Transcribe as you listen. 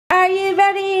you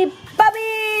ready,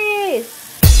 puppies?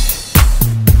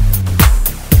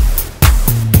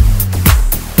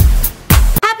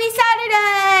 Happy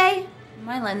Saturday!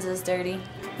 My lens is dirty.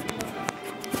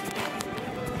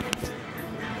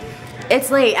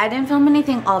 It's late. I didn't film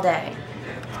anything all day.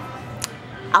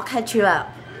 I'll catch you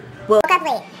up. Woke up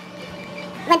late.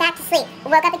 Went back to sleep.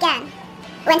 Woke up again.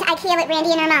 Went to IKEA with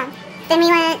Randy and her mom. Then we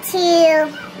went to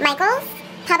Michael's,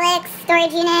 Publix,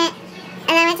 storage unit, and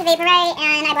then I went to Vaporite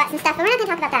and I bought some stuff, but we're not going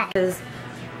to talk about that.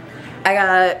 I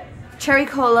got cherry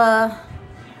cola,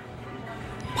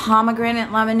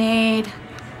 pomegranate lemonade,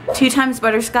 2 times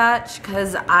butterscotch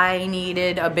because I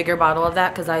needed a bigger bottle of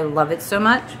that because I love it so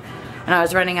much. And I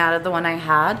was running out of the one I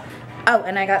had. Oh,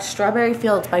 and I got Strawberry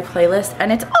Fields by Playlist,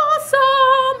 and it's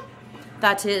awesome!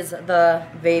 That is the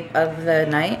vape of the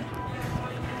night.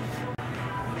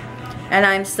 And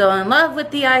I'm still in love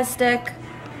with the eye stick.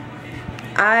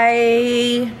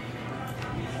 I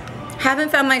haven't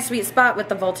found my sweet spot with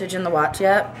the voltage in the watch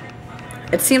yet.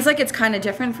 It seems like it's kind of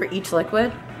different for each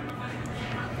liquid.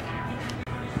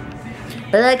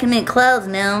 But I can make clouds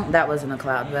now. That wasn't a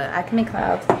cloud, but I can make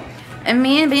clouds. And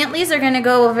me and Bentley's are gonna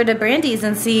go over to Brandy's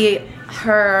and see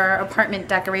her apartment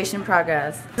decoration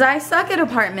progress. 'Cause I suck at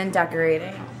apartment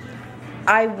decorating.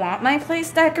 I want my place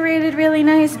decorated really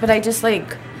nice, but I just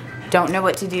like don't know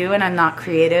what to do and I'm not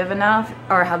creative enough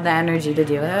or have the energy to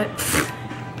do it.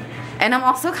 And I'm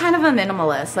also kind of a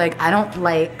minimalist. Like I don't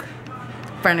like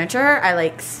furniture, I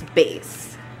like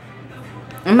space.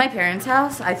 In my parents'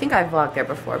 house, I think I've vlogged there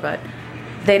before, but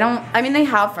they don't, I mean they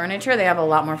have furniture, they have a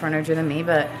lot more furniture than me,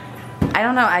 but I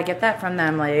don't know, I get that from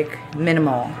them, like,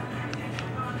 minimal.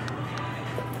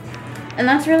 And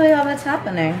that's really all that's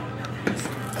happening. Just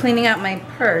cleaning out my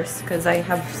purse, because I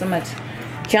have so much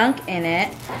junk in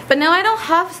it. But now I don't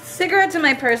have cigarettes in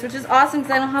my purse, which is awesome,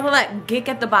 because I don't have all that gick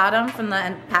at the bottom from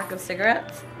the pack of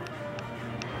cigarettes.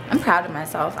 I'm proud of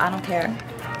myself, I don't care.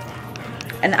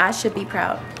 And I should be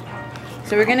proud.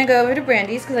 So we're gonna go over to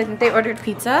Brandy's, because I think they ordered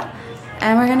pizza.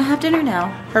 And we're gonna have dinner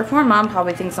now. Her poor mom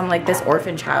probably thinks I'm like this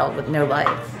orphan child with no life.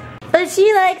 But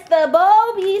she likes the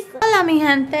bobies. Hola mi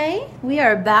gente. We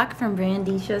are back from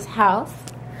Brandisha's house.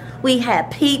 We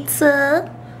had pizza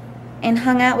and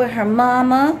hung out with her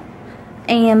mama.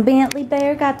 And Bentley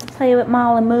Bear got to play with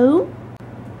Molly Moo.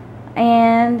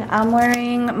 And I'm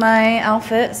wearing my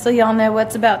outfit so y'all know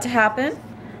what's about to happen.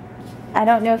 I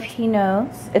don't know if he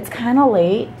knows. It's kind of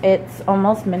late. It's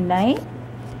almost midnight.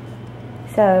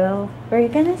 So we're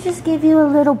gonna just give you a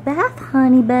little bath,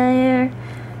 honey bear,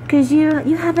 cause you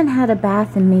haven't had a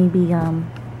bath in maybe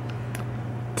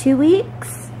 2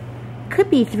 weeks, could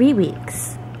be 3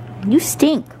 weeks. You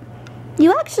stink.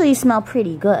 You actually smell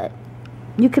pretty good.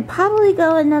 You could probably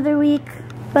go another week,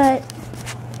 but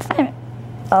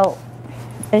oh,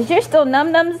 is there still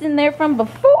num-nums in there from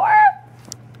before?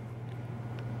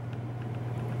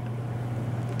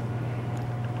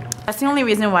 That's the only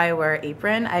reason why I wear an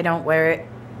apron. I don't wear it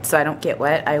so I don't get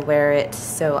wet. I wear it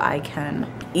so I can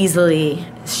easily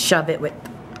shove it with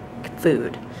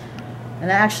food. And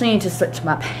I actually need to switch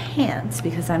my pants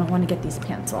because I don't want to get these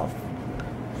pants off.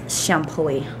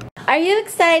 Shampoo-y. Are you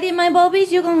excited, my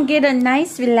babies? You're going to get a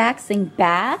nice relaxing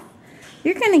bath.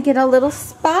 You're going to get a little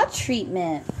spa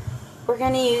treatment. We're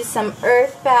going to use some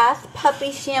Earth Bath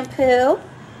Puppy Shampoo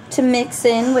to mix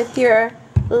in with your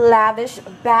lavish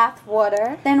bath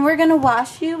water. Then we're gonna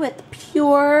wash you with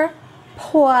Pure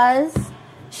Paws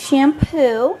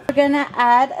shampoo. We're gonna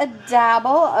add a dabble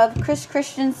of Chris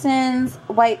Christensen's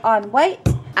White on White.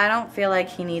 I don't feel like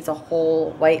he needs a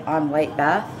whole white on white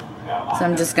bath, so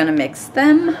I'm just gonna mix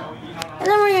them. And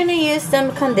then we're gonna use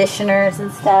some conditioners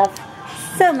and stuff.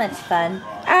 So much fun.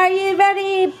 Are you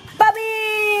ready,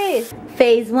 puppies?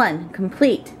 Phase 1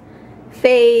 complete.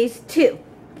 Phase 2.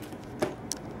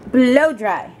 Blow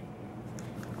dry.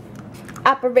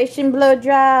 Operation blow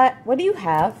dry. What do you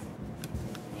have?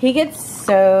 He gets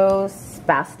so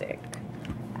spastic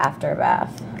after a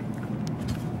bath.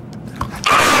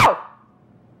 Ow!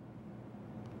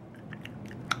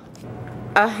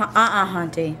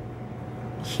 Hunty.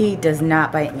 He does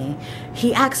not bite me.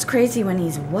 He acts crazy when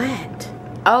he's wet.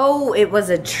 Oh, it was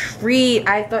a treat.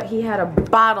 I thought he had a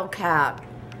bottle cap.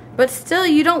 But still,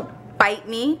 you don't bite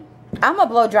me. I'm gonna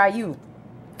blow dry you.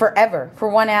 Forever, for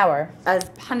 1 hour, as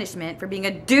punishment for being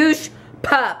a douche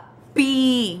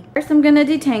puppy. First, I'm gonna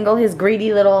detangle his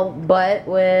greedy little butt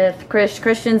with Chris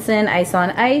Christensen Ice on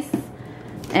Ice,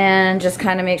 and just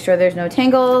kind of make sure there's no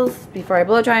tangles before I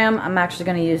blow dry him. I'm actually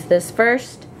gonna use this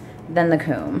first, then the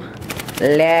comb.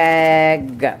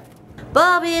 Leg.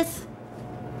 Bobbies.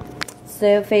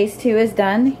 So phase 2 is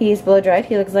done. He's blow dried.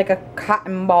 He looks like a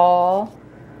cotton ball.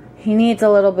 He needs a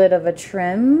little bit of a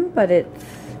trim, but it's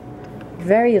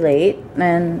very late.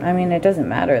 And I mean, it doesn't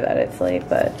matter that it's late,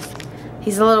 but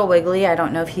he's a little wiggly. I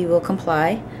don't know if he will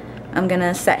comply. I'm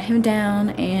gonna set him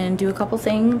down and do a couple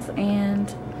things,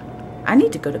 and I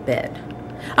need to go to bed.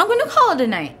 I'm gonna call it a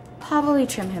night. Probably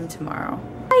trim him tomorrow.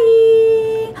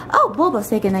 Bye. Oh, Bulbo,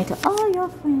 say goodnight to all your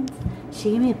friends.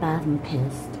 She gave me a bath and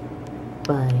pissed.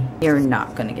 Bye. You're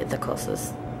not gonna get the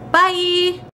closest. Bye.